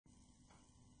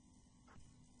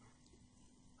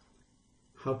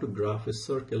How to graph a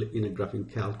circle in a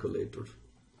graphing calculator.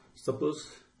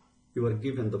 Suppose you are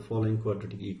given the following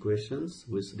quadratic equations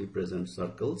which represent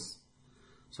circles.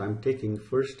 So I'm taking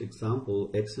first example,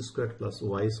 x squared plus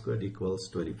y squared equals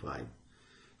 25.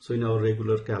 So in our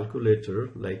regular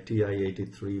calculator like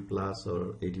TI-83 plus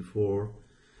or 84,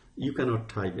 you cannot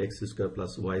type x squared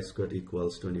plus y squared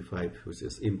equals 25, which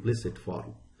is implicit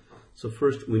form. So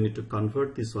first we need to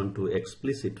convert this one to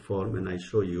explicit form, and I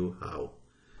show you how.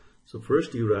 So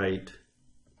first you write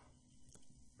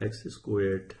x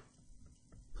squared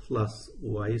plus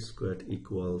y squared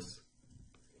equals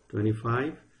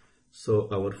 25. So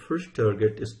our first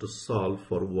target is to solve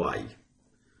for y.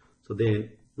 So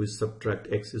then we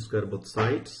subtract x squared both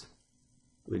sides.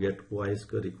 We get y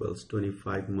squared equals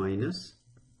 25 minus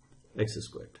x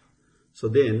squared. So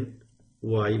then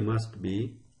y must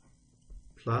be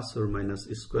plus or minus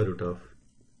square root of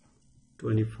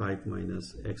 25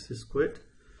 minus x squared.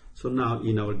 So now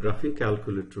in our graphing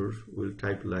calculator, we'll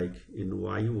type like in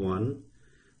y1,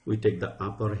 we take the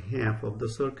upper half of the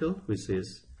circle, which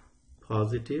is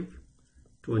positive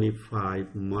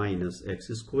 25 minus x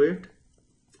squared.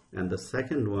 And the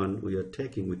second one we are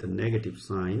taking with a negative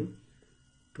sign,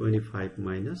 25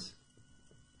 minus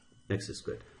x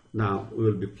squared. Now we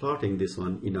will be plotting this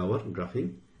one in our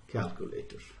graphing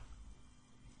calculator.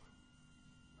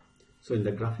 So in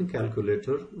the graphing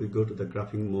calculator, we go to the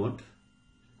graphing mode.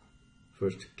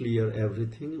 First clear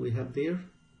everything we have there.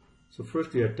 So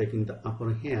first we are taking the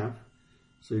upper half.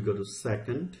 So we go to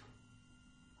second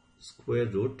square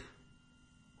root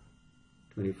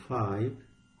 25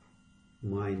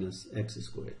 minus x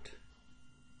squared.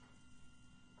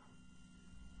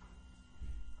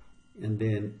 And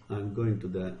then I'm going to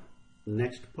the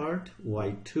next part,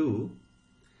 y2.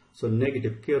 So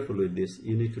negative, careful with this,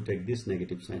 you need to take this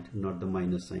negative sign, not the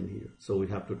minus sign here. So we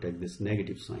have to take this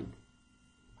negative sign.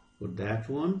 Put that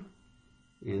one,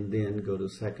 and then go to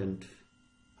second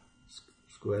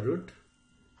square root.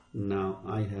 Now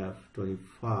I have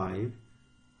 25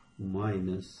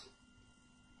 minus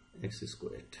x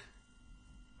squared.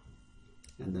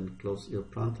 And then close your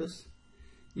parenthesis.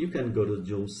 You can go to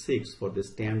zoom 6 for the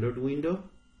standard window.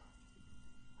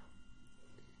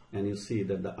 And you see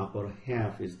that the upper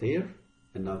half is there,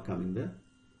 and now coming the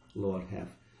lower half.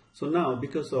 So now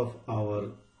because of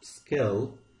our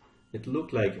scale, it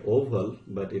looked like oval,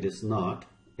 but it is not.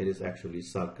 It is actually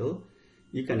circle.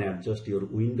 You can adjust your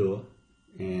window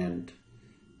and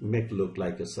make it look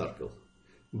like a circle.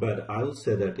 But I will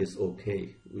say that it's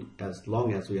okay as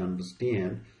long as we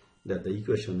understand that the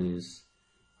equation is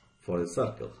for a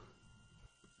circle.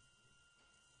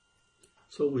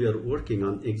 So we are working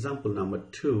on example number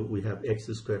 2. We have x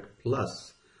squared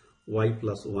plus y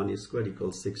plus 1 squared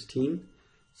equals 16.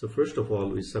 So first of all,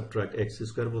 we subtract x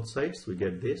squared both sides. We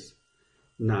get this.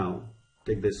 Now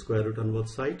take the square root on both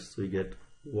sides. We get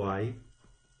y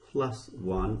plus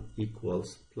 1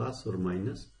 equals plus or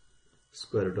minus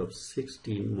square root of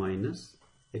 16 minus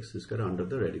x squared under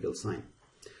the radical sign.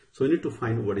 So we need to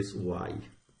find what is y.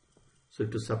 So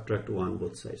to subtract 1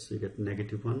 both sides. So you get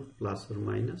negative 1 plus or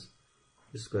minus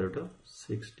square root of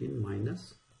 16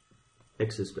 minus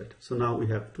x squared. So now we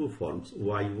have two forms.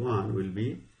 y1 will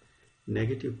be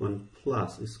negative 1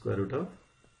 plus square root of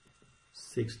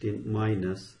 16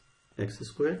 minus x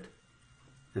squared,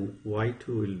 and y2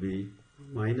 will be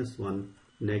minus 1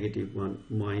 negative 1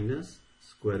 minus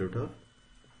square root of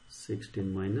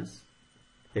 16 minus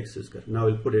x squared. Now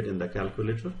we'll put it in the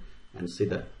calculator and see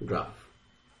the graph.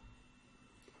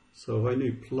 So when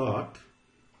we plot,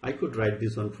 I could write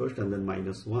this one first and then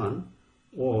minus 1,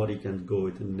 or you can go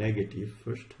with a negative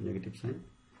first, negative sign,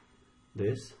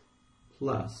 this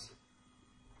plus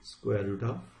square root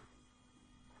of,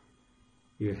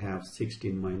 you have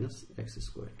 16 minus x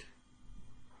squared.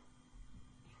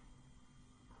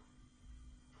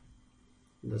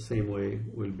 The same way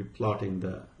we'll be plotting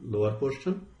the lower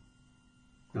portion.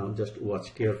 Now just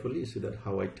watch carefully, see that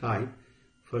how I type.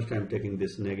 First I'm taking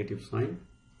this negative sign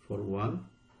for 1,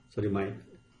 sorry,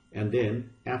 and then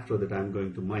after that I'm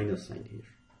going to minus sign here.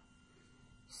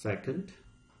 Second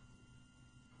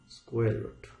square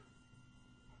root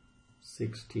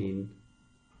 16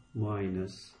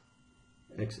 minus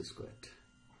x squared.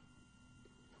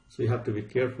 So you have to be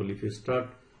careful. If you start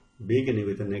beginning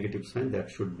with a negative sign,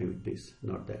 that should be with this,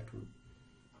 not that one.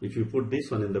 If you put this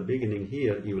one in the beginning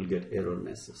here, you will get error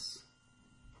messages.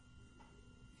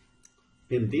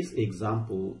 In this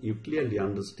example, you clearly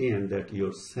understand that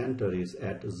your center is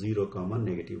at 0,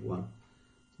 negative 1.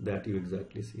 That you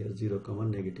exactly see here, 0,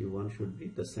 negative 1 should be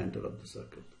the center of the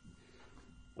circle.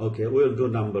 Okay, we'll do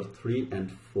number 3 and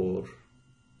 4.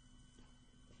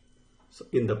 So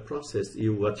in the process,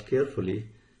 you watch carefully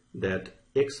that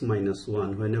x minus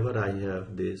 1, whenever I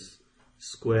have these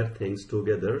square things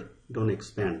together, don't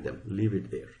expand them, leave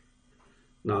it there.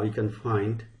 Now you can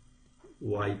find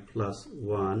y plus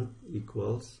 1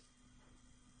 equals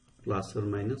plus or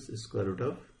minus square root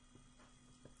of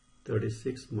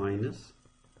 36 minus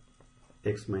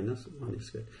x minus 1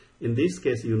 squared. In this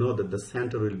case, you know that the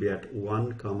center will be at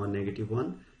 1 comma negative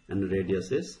 1 and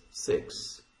radius is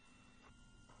 6.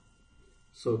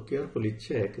 So carefully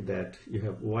check that you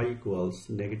have y equals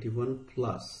negative 1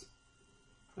 plus,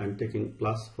 I'm taking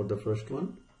plus for the first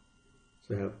one,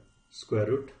 so I have square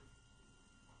root,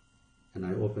 and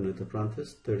I open with a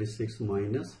parenthesis, 36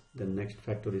 minus, the next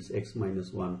factor is x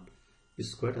minus 1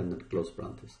 squared, and then close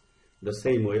parenthesis. The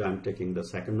same way I'm taking the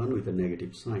second one with a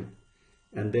negative sign,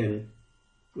 and then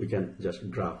we can just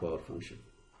graph our function.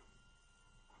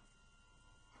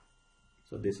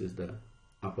 So this is the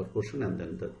upper portion and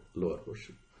then the lower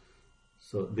portion.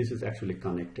 So this is actually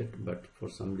connected, but for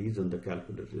some reason the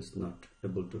calculator is not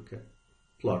able to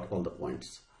plot all the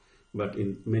points. But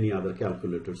in many other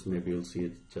calculators, maybe you'll see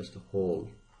it's just a whole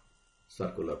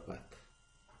circular path.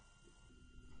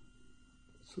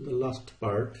 So the last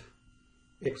part,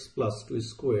 x plus 2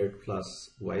 squared plus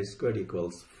y squared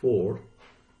equals 4.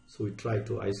 So we try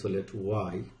to isolate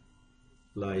y,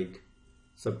 like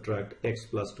subtract x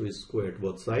plus 2 squared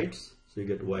both sides. So you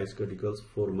get y squared equals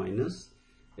 4 minus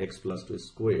x plus 2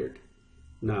 squared.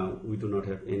 Now we do not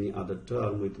have any other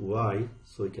term with y,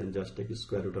 so we can just take a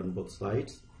square root on both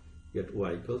sides. Get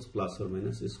y equals plus or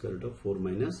minus square root of 4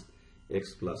 minus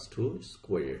x plus 2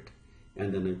 squared.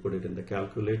 And then I put it in the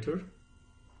calculator.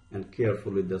 And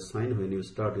careful with the sign when you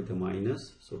start with a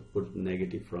minus, so put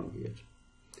negative from here.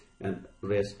 And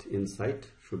rest inside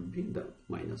should be the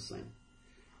minus sign.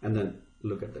 And then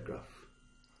look at the graph.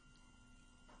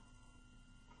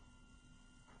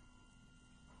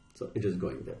 So it is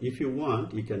going there. If you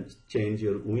want, you can change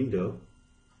your window,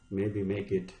 maybe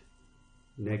make it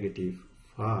negative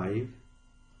 5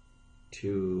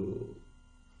 to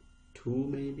 2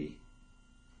 maybe.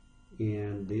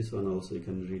 And this one also you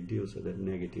can reduce that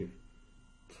negative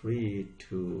 3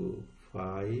 to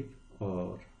 5,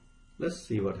 or let's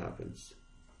see what happens.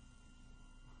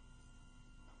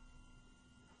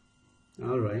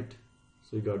 Alright,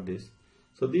 so you got this.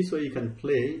 So this way you can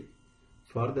play.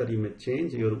 Further, you may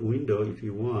change your window if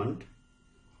you want.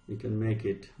 You can make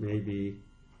it maybe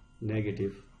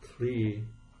negative 3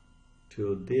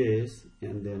 to this,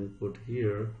 and then put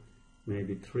here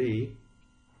maybe 3,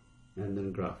 and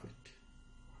then graph it.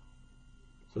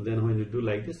 So then when you do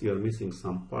like this, you are missing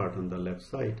some part on the left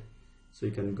side. So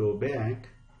you can go back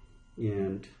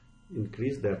and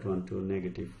increase that one to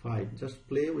negative 5. Just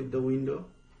play with the window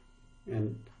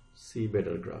and see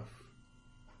better graph.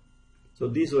 So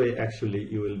this way actually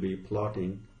you will be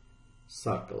plotting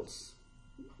circles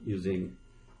using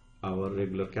our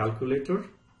regular calculator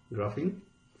graphing,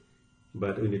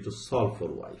 but we need to solve for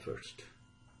y first.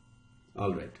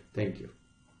 Alright, thank you.